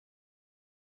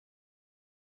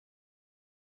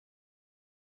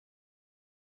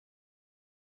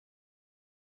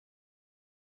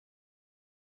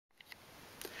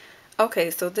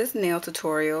Okay, so this nail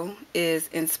tutorial is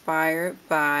inspired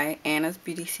by Anna's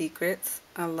Beauty Secrets.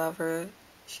 I love her.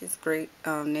 She's great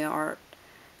nail art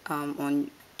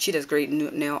she does great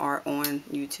nail art on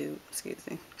YouTube. Excuse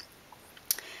me.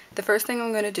 The first thing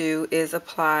I'm going to do is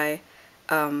apply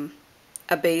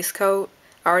a base coat.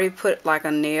 I already put like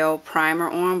a nail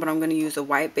primer on, but I'm going to use a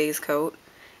white base coat.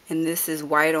 And this is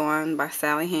White On by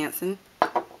Sally Hansen.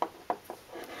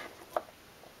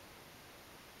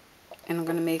 And I'm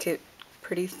going to make it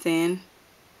pretty thin.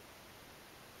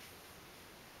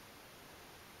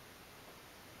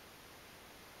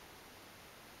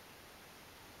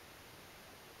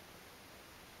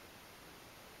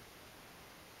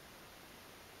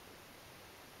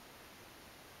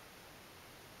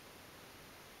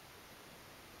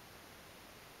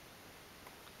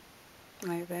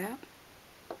 Like that.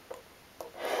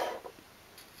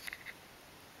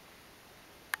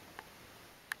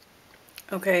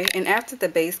 Okay, and after the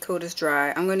base coat is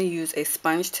dry, I'm going to use a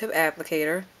sponge tip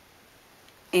applicator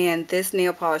and this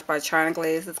nail polish by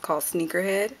Glaze is called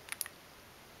Sneakerhead.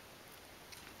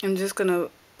 I'm just going to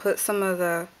put some of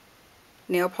the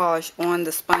nail polish on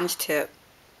the sponge tip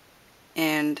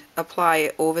and apply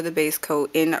it over the base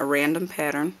coat in a random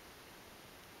pattern.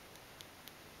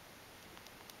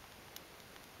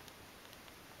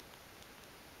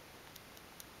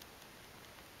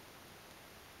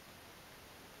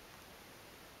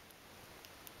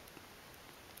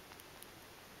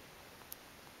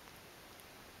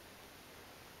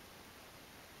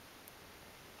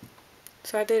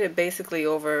 So I did it basically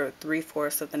over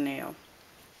 3/4 of the nail.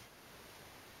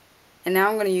 And now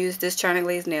I'm going to use this China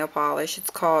Glaze nail polish. It's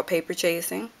called Paper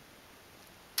Chasing.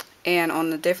 And on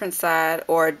the different side,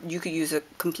 or you could use a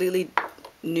completely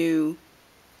new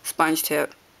sponge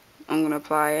tip, I'm going to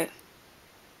apply it.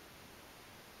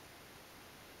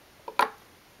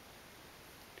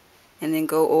 And then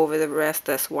go over the rest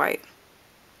that's white.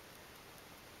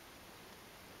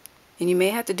 And you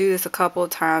may have to do this a couple of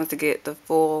times to get the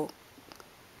full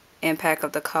impact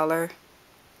of the color.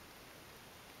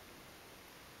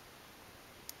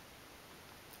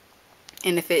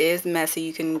 And if it is messy,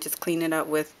 you can just clean it up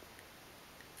with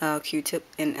Q-tip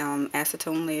and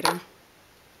acetone later.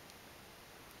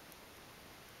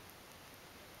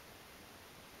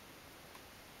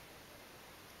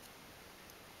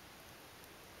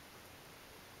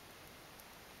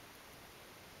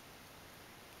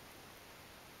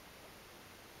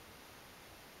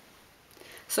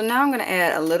 So now I'm going to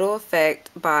add a little effect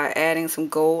by adding some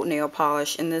gold nail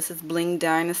polish, and this is Bling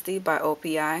Dynasty by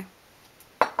OPI.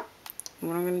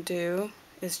 What I'm going to do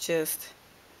is just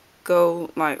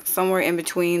go like somewhere in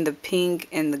between the pink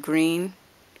and the green.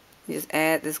 Just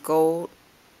add this gold.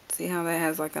 See how that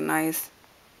has like a nice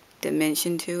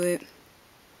dimension to it.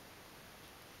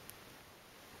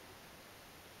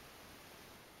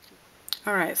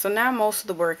 Alright, so now most of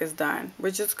the work is done. We're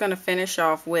just going to finish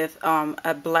off with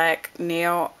a black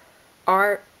nail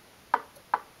art.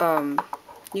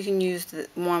 You can use the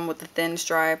one with the thin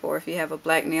stripe, or if you have a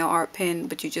black nail art pen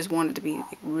but you just want it to be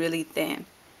really thin.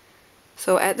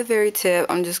 So at the very tip,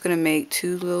 I'm just going to make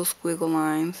 2 little squiggle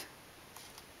lines.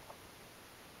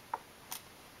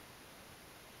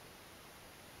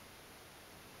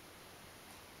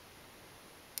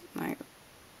 Like,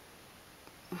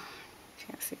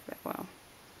 can't see that well.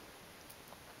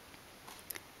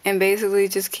 And basically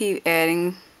just keep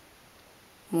adding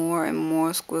more and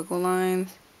more squiggle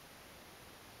lines.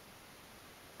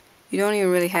 You don't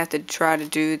even really have to try to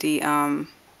do the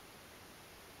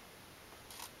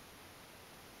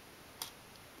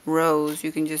rows.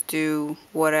 You can just do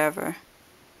whatever.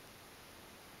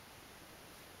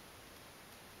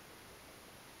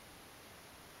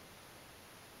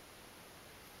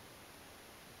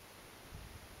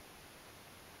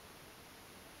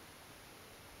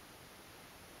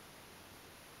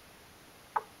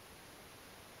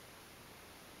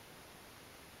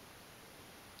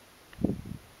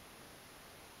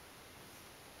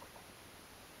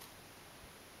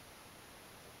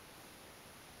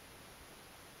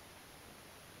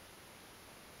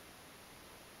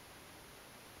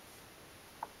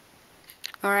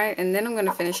 Alright, and then I'm going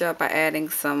to finish up by adding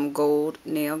some gold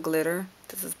nail glitter.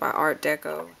 This is by Art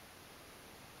Deco.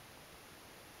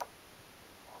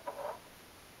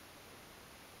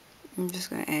 I'm just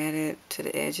going to add it to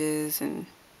the edges and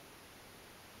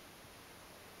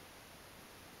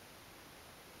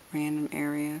random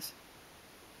areas.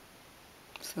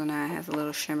 So now it has a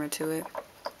little shimmer to it.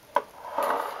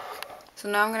 So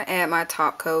now I'm going to add my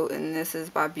top coat, and this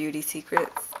is by Beauty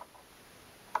Secrets.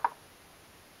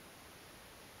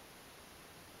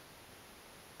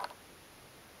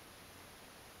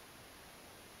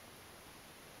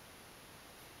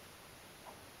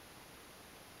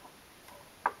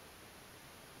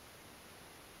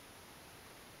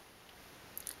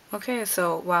 Okay,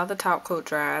 so while the top coat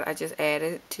dried, I just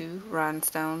added 2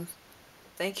 rhinestones.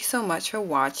 Thank you so much for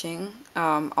watching.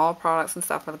 All products and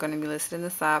stuff are going to be listed in the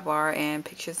sidebar and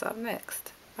pictures up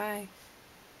next. Bye.